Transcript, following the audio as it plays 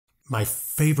my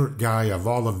favorite guy of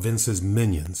all of Vince's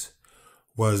minions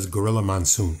was Gorilla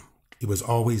Monsoon. He was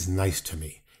always nice to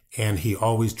me, and he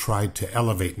always tried to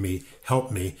elevate me,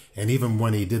 help me, and even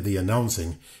when he did the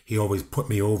announcing, he always put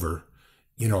me over,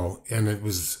 and it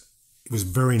was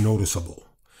very noticeable.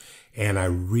 And I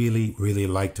really, really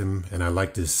liked him, and I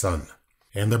liked his son.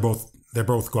 And they're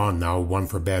both gone now, one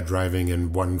for bad driving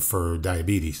and one for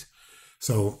diabetes.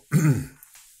 So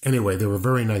anyway, they were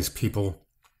very nice people.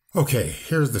 Okay,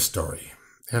 here's the story.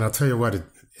 And I'll tell you what, it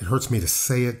hurts me to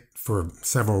say it for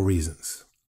several reasons.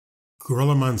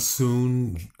 Gorilla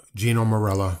Monsoon, Gino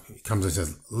Morella, comes and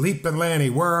says, "Leap and Lanny,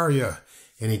 where are you?"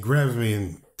 And he grabs me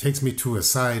and takes me to his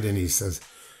side and he says,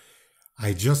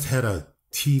 "I just had a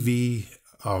TV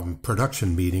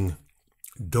production meeting.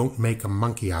 Don't make a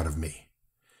monkey out of me."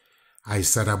 I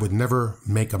said, "I would never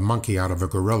make a monkey out of a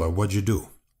gorilla. What'd you do?"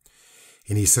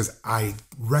 And he says, "I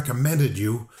recommended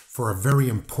you for a very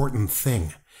important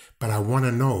thing, but I want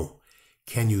to know,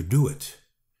 can you do it?"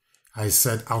 I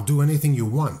said, "I'll do anything you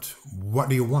want. What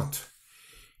do you want?"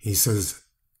 He says,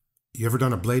 "You ever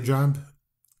done a blade job?"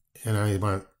 And I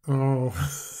went, "Oh,"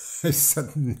 I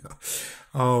said, "No."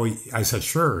 "Oh," I said,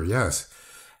 "Sure, yes."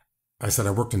 I said,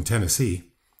 "I worked in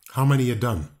Tennessee. How many you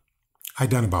done?" "I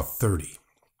done about 30.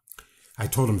 I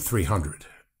told him 300.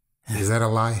 Is that a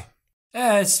lie?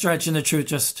 It's stretching the truth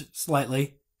just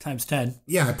slightly, times 10.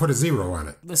 Yeah, I put a 0 on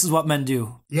it. This is what men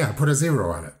do. Yeah, I put a 0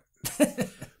 on it.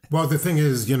 Well, the thing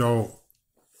is,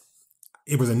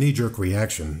 it was a knee-jerk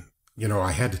reaction.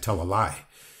 I had to tell a lie.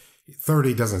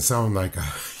 30 doesn't sound like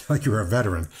you're a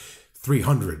veteran.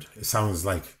 300, it sounds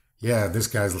like, yeah, this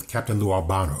guy's Captain Lou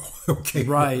Albano. Okay?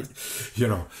 Right.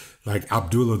 Like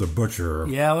Abdullah the Butcher.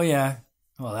 Yeah, well, yeah.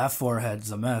 Well, that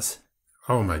forehead's a mess.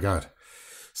 Oh, my God.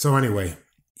 So anyway,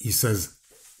 he says,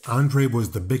 Andre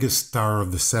was the biggest star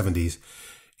of the 70s.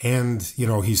 And,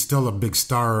 he's still a big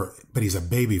star, but he's a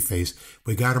baby face.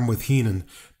 We got him with Heenan,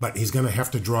 but he's going to have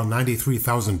to draw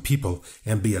 93,000 people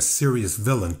and be a serious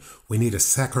villain. We need a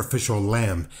sacrificial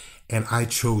lamb. And I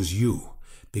chose you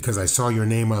because I saw your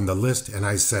name on the list and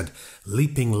I said,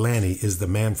 Leaping Lanny is the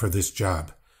man for this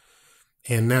job.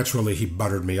 And naturally, he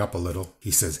buttered me up a little.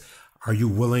 He says, "Are you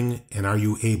willing and are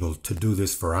you able to do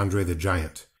this for Andre the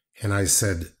Giant?" And I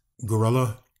said,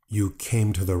 "Gorilla, you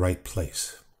came to the right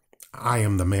place. I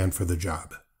am the man for the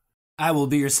job. I will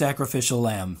be your sacrificial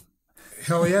lamb."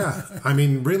 Hell yeah. I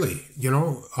mean, really,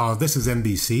 this is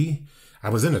NBC. I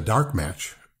was in a dark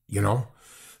match,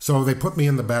 So they put me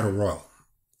in the Battle Royal.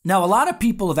 Now, a lot of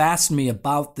people have asked me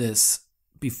about this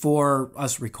before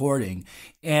us recording,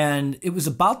 and it was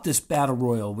about this Battle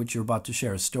Royal, which you're about to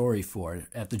share a story for,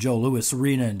 at the Joe Louis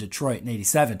Arena in Detroit in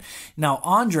 '87. Now,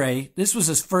 Andre, this was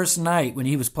his first night when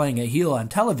he was playing a heel on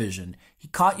television. He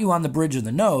caught you on the bridge of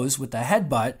the nose with a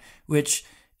headbutt, which,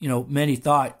 many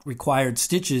thought required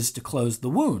stitches to close the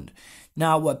wound.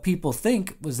 Now, what people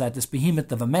think was that this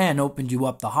behemoth of a man opened you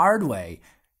up the hard way.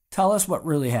 Tell us what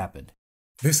really happened.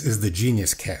 This is the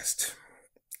Genius Cast.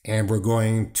 And we're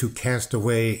going to cast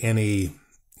away any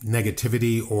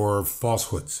negativity or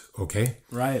falsehoods, okay?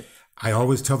 Right. I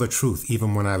always tell the truth,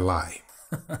 even when I lie.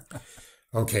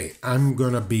 Okay, I'm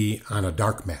going to be on a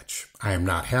dark match. I am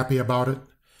not happy about it.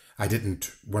 I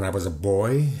didn't, when I was a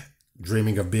boy,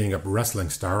 dreaming of being a wrestling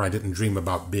star, I didn't dream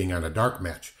about being on a dark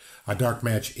match. A dark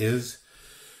match is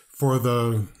for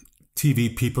the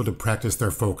TV people to practice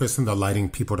their focus and the lighting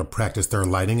people to practice their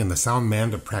lighting and the sound man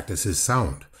to practice his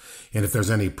sound. And if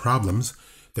there's any problems,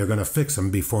 they're going to fix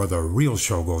them before the real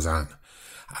show goes on.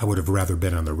 I would have rather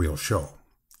been on the real show.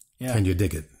 Yeah. Can you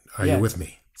dig it? Are you with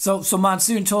me? So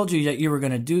Monsoon told you that you were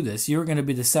going to do this. You were going to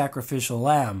be the sacrificial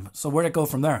lamb. So where'd it go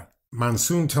from there?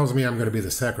 Monsoon tells me I'm going to be the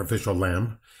sacrificial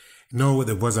lamb. No,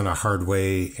 it wasn't a hard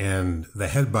way. And the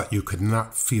headbutt, you could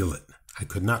not feel it. I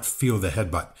could not feel the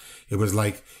headbutt. It was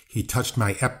like he touched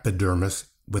my epidermis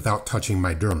without touching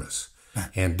my dermis.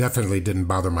 And definitely didn't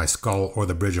bother my skull or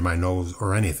the bridge of my nose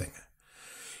or anything.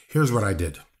 Here's what I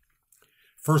did.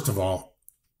 First of all,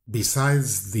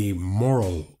 besides the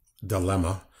moral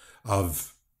dilemma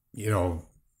of,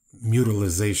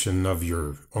 mutilization of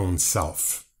your own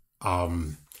self,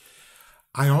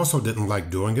 I also didn't like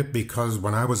doing it because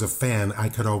when I was a fan, I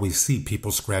could always see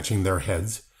people scratching their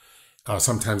heads.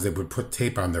 Sometimes they would put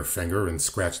tape on their finger and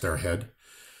scratch their head.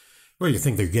 Well, you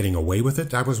think they're getting away with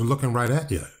it? I was looking right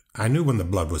at you. I knew when the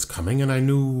blood was coming, and I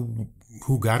knew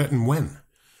who got it and when.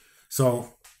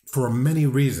 So, for many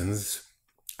reasons,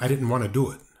 I didn't want to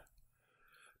do it.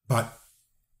 But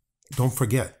don't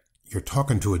forget, you're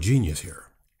talking to a genius here.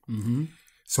 Mm-hmm.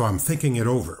 So I'm thinking it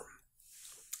over.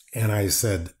 And I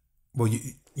said, well,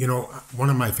 one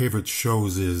of my favorite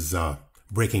shows is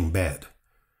Breaking Bad.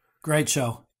 Great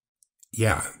show.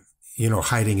 Yeah,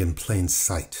 hiding in plain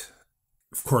sight.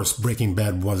 Of course, Breaking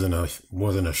Bad wasn't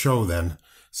a show then,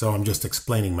 so I'm just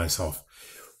explaining myself.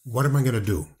 What am I going to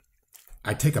do?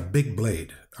 I take a big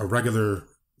blade, a regular,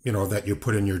 that you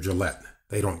put in your Gillette.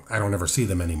 I don't ever see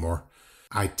them anymore.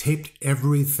 I taped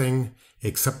everything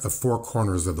except the four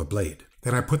corners of the blade.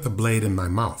 Then I put the blade in my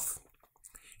mouth.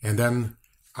 And then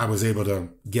I was able to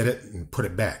get it and put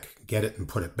it back, get it and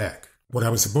put it back. What I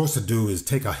was supposed to do is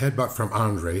take a headbutt from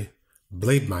Andre,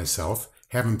 blade myself,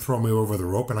 have him throw me over the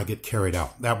rope, and I get carried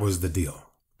out. That was the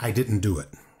deal. I didn't do it.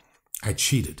 I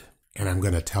cheated, and I'm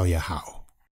going to tell you how.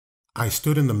 I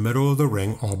stood in the middle of the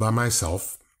ring all by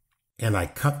myself, and I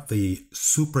cut the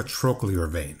supratrochlear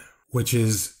vein, which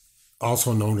is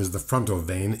also known as the frontal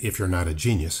vein if you're not a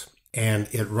genius. And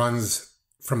it runs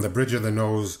from the bridge of the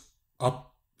nose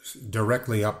up,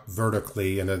 directly up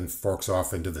vertically, and then forks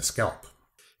off into the scalp.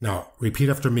 Now, repeat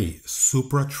after me,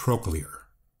 supratrochlear.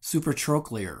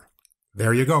 Supratrochlear.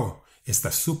 There you go. It's the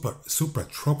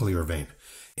supratrochlear vein.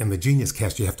 In the Genius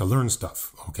Cast, you have to learn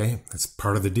stuff, okay? That's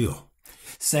part of the deal.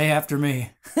 Say after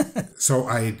me. So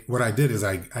what I did is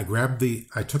I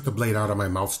took the blade out of my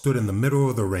mouth, stood in the middle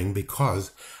of the ring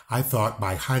because I thought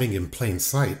by hiding in plain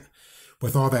sight,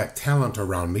 with all that talent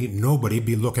around me, nobody'd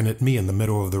be looking at me in the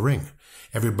middle of the ring.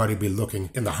 Everybody'd be looking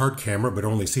in the hard camera, but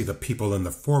only see the people in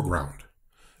the foreground.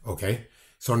 Okay?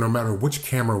 So no matter which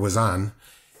camera was on,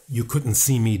 you couldn't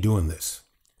see me doing this.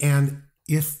 And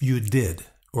if you did,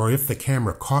 or if the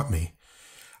camera caught me,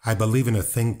 I believe in a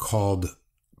thing called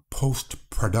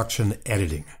post-production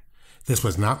editing. This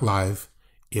was not live,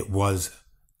 it was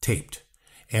taped.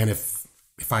 And if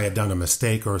I had done a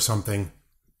mistake or something,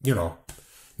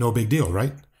 no big deal,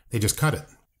 right? They just cut it.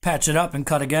 Patch it up and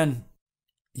cut again.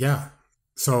 Yeah.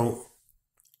 So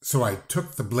I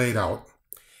took the blade out,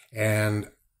 and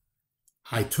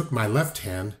I took my left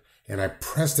hand and I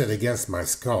pressed it against my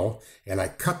skull, and I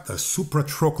cut the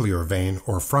supratrochlear vein,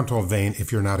 or frontal vein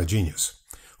if you're not a genius,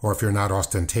 or if you're not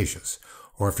ostentatious,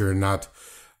 or if you're not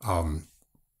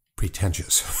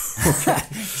pretentious.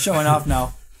 Showing off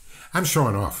now. I'm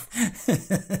showing off.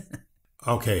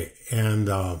 Okay, and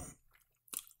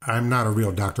I'm not a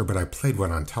real doctor, but I played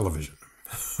one on television.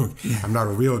 I'm not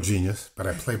a real genius, but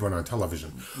I played one on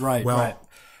television. Right, well, right.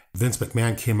 Vince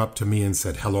McMahon came up to me and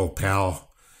said, "Hello,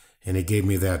 pal." And he gave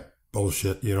me that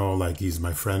bullshit, like he's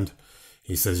my friend.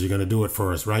 He says, "You're going to do it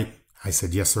for us, right?" I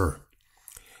said, "Yes, sir."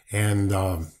 And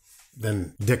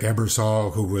then Dick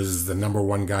Ebersol, who was the number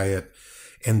one guy at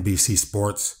NBC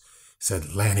Sports,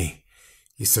 said, "Lanny,"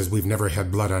 he says, "we've never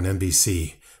had blood on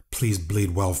NBC. Please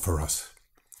bleed well for us."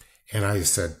 And I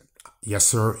said, "Yes,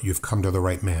 sir, you've come to the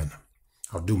right man.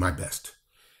 I'll do my best."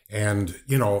 And,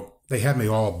 they had me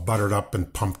all buttered up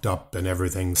and pumped up and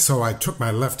everything. So I took my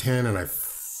left hand and I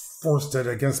forced it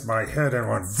against my head and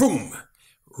went boom,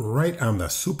 right on the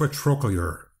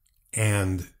supratrochlear.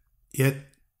 And it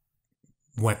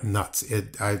went nuts.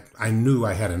 I knew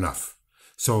I had enough.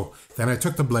 So then I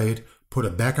took the blade, put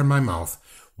it back in my mouth,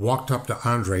 walked up to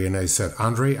Andre, and I said,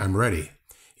 "Andre, I'm ready."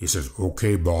 He says,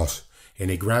 "Okay, boss." And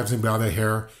he grabs me by the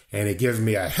hair and he gives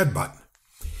me a headbutt.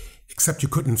 Except you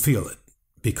couldn't feel it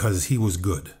because he was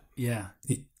good. Yeah.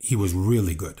 He was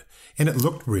really good. And it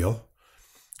looked real.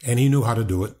 And he knew how to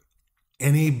do it.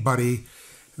 Anybody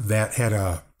that had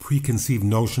a preconceived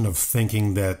notion of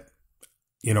thinking that,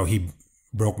 he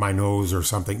broke my nose or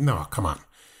something. No, come on.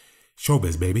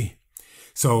 Showbiz, baby.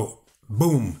 So,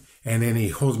 boom. And then he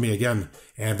holds me again.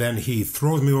 And then he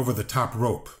throws me over the top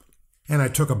rope. And I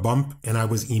took a bump and I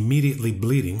was immediately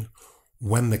bleeding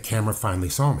when the camera finally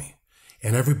saw me.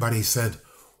 And everybody said,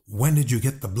 "When did you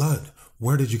get the blood?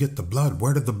 Where did you get the blood?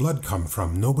 Where did the blood come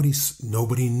from?"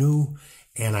 Nobody knew.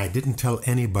 And I didn't tell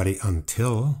anybody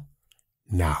until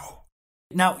now.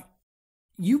 Now,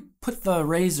 you put the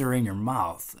razor in your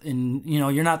mouth, and,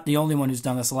 you're not the only one who's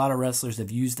done this. A lot of wrestlers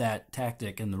have used that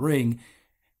tactic in the ring.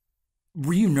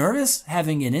 Were you nervous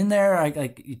having it in there?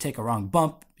 Like you take a wrong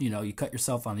bump, you cut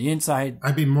yourself on the inside.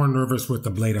 I'd be more nervous with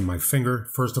the blade on my finger.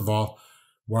 First of all,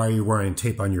 why are you wearing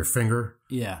tape on your finger?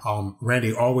 Yeah.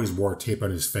 Randy always wore tape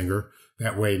on his finger.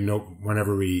 That way,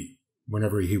 whenever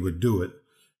he would do it,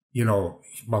 he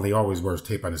always wears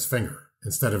tape on his finger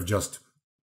instead of just,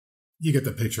 you get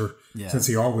the picture. Yeah.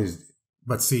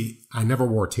 But see, I never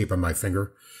wore tape on my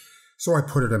finger, so I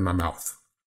put it in my mouth.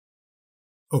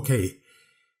 Okay,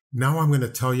 now I'm going to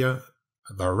tell you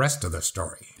the rest of the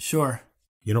story. Sure.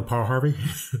 You know Paul Harvey?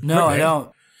 No, I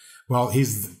don't. Well,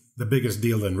 he's the biggest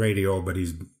deal in radio, but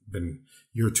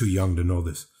you're too young to know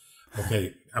this.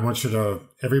 Okay, I want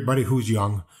everybody who's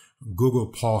young, Google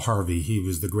Paul Harvey. He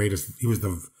was the greatest.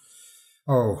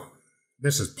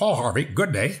 This is Paul Harvey.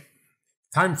 Good day.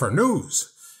 Time for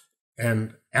news.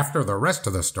 And after the rest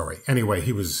of the story, anyway,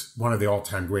 he was one of the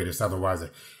all-time greatest. Otherwise,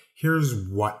 here's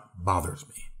what bothers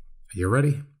me. Are you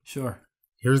ready? Sure.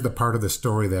 Here's the part of the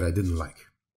story that I didn't like.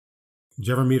 Did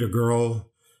you ever meet a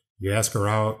girl? You ask her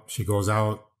out, she goes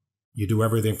out, you do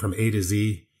everything from A to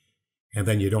Z, and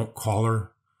then you don't call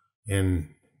her, and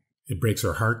it breaks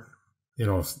her heart. You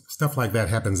know, stuff like that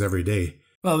happens every day.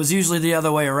 Well, it was usually the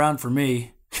other way around for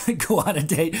me. Go on a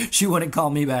date, she wouldn't call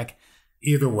me back.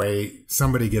 Either way,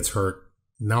 somebody gets hurt.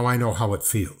 Now I know how it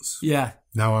feels. Yeah.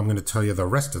 Now I'm going to tell you the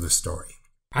rest of the story.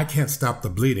 I can't stop the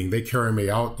bleeding. They carry me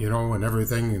out, you know, and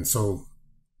everything. And so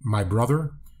my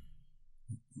brother,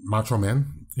 Macho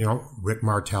Man, you know, Rick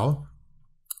Martel,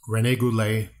 Rene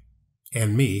Goulet,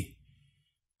 and me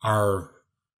are,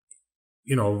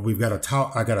 you know, we've got a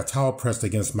towel. I got a towel pressed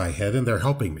against my head, and they're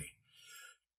helping me.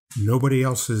 Nobody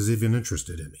else is even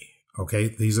interested in me. Okay,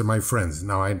 these are my friends.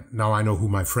 Now I know who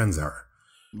my friends are.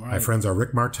 Right. My friends are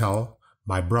Rick Martel,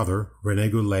 my brother, Rene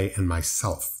Goulet, and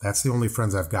myself. That's the only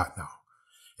friends I've got now.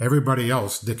 Everybody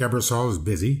else, Dick Ebersol is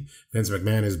busy. Vince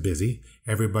McMahon is busy.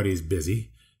 Everybody's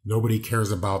busy. Nobody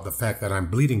cares about the fact that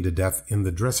I'm bleeding to death in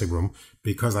the dressing room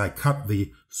because I cut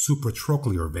the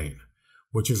supratrochlear vein,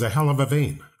 which is a hell of a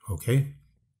vein, okay?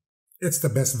 It's the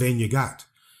best vein you got.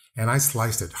 And I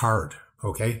sliced it hard,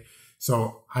 okay?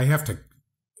 So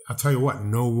I'll tell you what,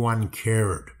 no one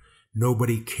cared.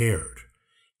 Nobody cared.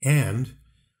 And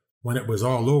when it was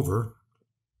all over,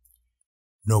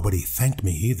 nobody thanked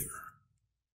me either.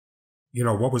 You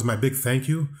know, what was my big thank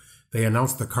you? They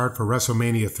announced the card for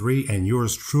WrestleMania 3, and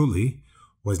yours truly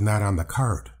was not on the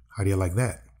card. How do you like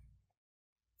that?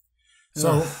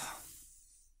 So,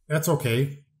 that's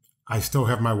okay. I still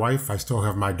have my wife, I still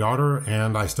have my daughter,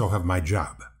 and I still have my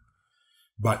job.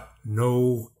 But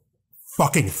no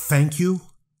fucking thank you?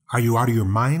 Are you out of your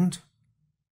mind?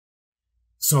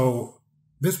 So,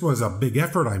 this was a big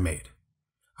effort I made.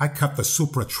 I cut the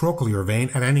supratrochlear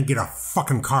vein, and I didn't get a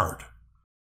fucking card.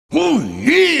 Oh,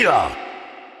 yeah!